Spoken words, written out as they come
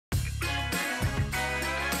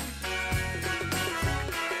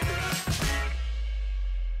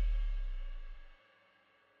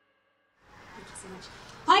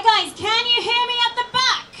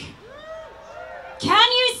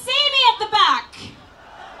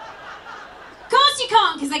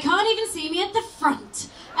they can't even see me at the front.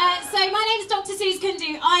 So my name's Dr. Suze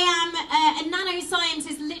Kundu. I am a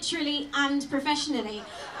nanoscientist, literally and professionally.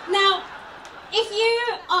 Now, if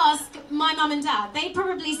you ask my mum and dad, they'd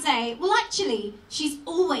probably say, well, actually, she's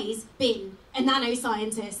always been a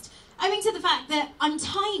nanoscientist. Owing to the fact that I'm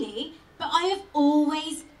tiny, but I have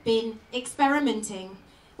always been experimenting.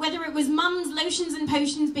 Whether it was mum's lotions and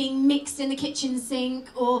potions being mixed in the kitchen sink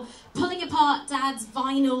or pulling apart dad's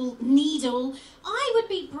vinyl needle, I would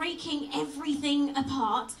be breaking everything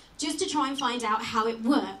apart just to try and find out how it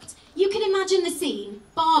worked. You can imagine the scene.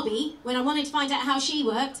 Barbie, when I wanted to find out how she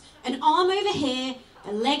worked, an arm over here,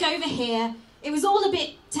 a leg over here. It was all a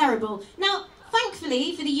bit terrible. Now,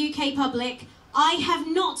 thankfully for the UK public, I have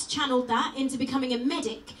not channeled that into becoming a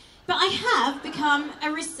medic, but I have become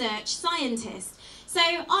a research scientist. So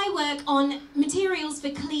I work on materials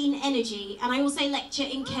for clean energy, and I also lecture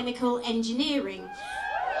in chemical engineering.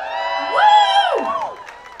 Woo!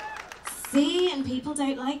 See, and people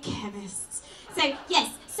don't like chemists. So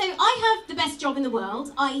yes, so I have the best job in the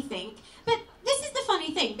world, I think. But this is the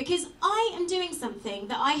funny thing, because I am doing something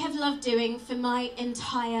that I have loved doing for my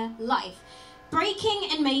entire life. Breaking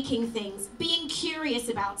and making things, being curious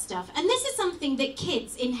about stuff. And this is something that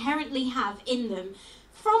kids inherently have in them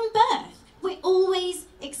from birth. We're always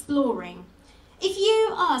exploring. If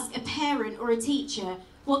you ask a parent or a teacher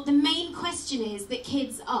what the main question is that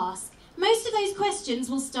kids ask, most of those questions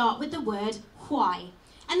will start with the word why.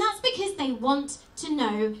 And that's because they want to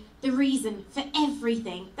know the reason for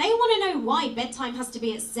everything. They want to know why bedtime has to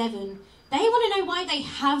be at 7. They want to know why they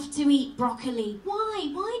have to eat broccoli. Why?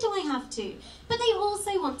 Why do I have to? But they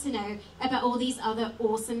also want to know about all these other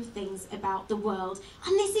awesome things about the world.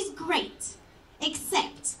 And this is great,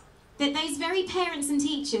 except that those very parents and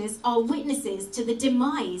teachers are witnesses to the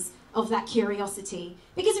demise of that curiosity.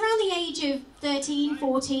 Because around the age of 13,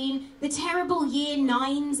 14, the terrible year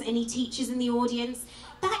 9s, any teachers in the audience,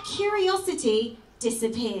 that curiosity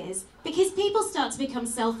disappears because people start to become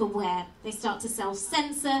self-aware. They start to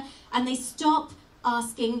self-censor and they stop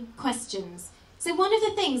asking questions. So one of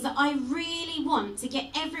the things that I really want to get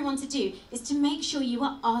everyone to do is to make sure you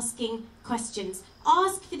are asking questions.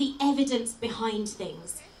 Ask for the evidence behind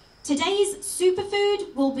things. Today's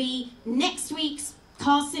superfood will be next week's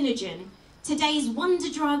carcinogen. Today's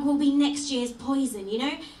wonder drug will be next year's poison, you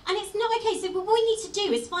know? And it's not okay. So what we need to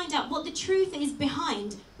do is find out what the truth is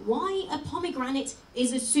behind why a pomegranate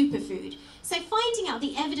is a superfood. So finding out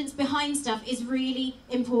the evidence behind stuff is really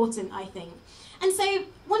important, I think. And so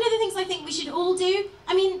one of the things I think we should all do,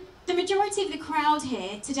 I mean, the majority of the crowd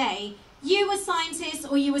here today, you are scientists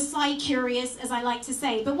or you are sci-curious, as I like to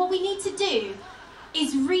say, but what we need to do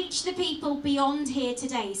is reach the people beyond here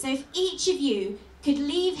today. So if each of you could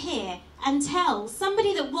leave here and tell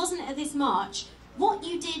somebody that wasn't at this march what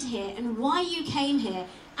you did here and why you came here,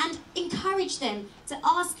 and encourage them to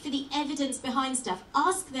ask for the evidence behind stuff.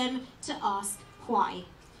 Ask them to ask why.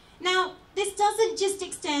 Now, this doesn't just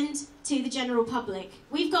extend to the general public.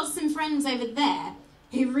 We've got some friends over there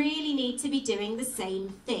who really need to be doing the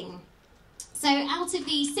same thing. So out of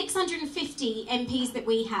the 650 MPs that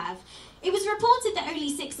we have, it was reported that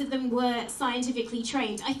only 6 of them were scientifically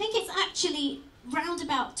trained. I think it's actually round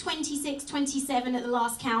about 26, 27 at the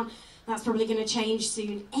last count. That's probably going to change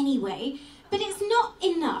soon anyway. But it's not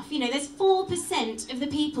enough. You know, there's 4% of the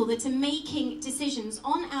people that are making decisions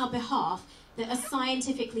on our behalf that are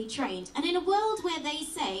scientifically trained. And in a world where they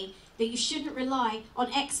say that you shouldn't rely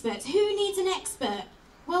on experts, who needs an expert?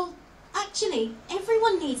 Well, actually,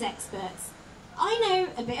 everyone needs experts. I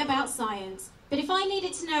know a bit about science, but if I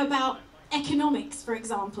needed to know about economics, for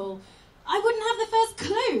example, I wouldn't have the first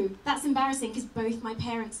clue. That's embarrassing because both my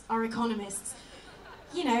parents are economists.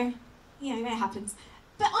 You know, it happens.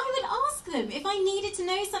 But I would ask them. If I needed to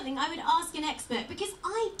know something, I would ask an expert because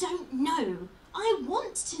I don't know. I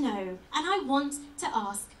want to know, and I want to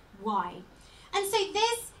ask why. And so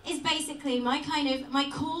this is basically my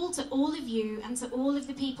call to all of you and to all of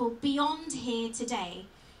the people beyond here today.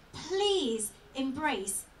 Please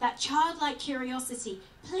embrace that childlike curiosity.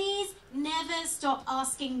 Please never stop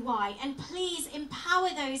asking why, and please empower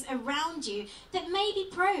those around you that may be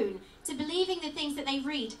prone to believing the things that they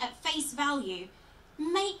read at face value.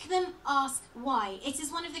 Make them ask why. It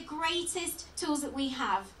is one of the greatest tools that we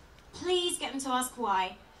have. Please get them to ask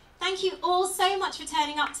why. Thank you all so much for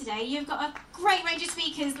turning up today. You've got a great range of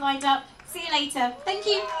speakers lined up. See you later. Thank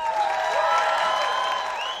you.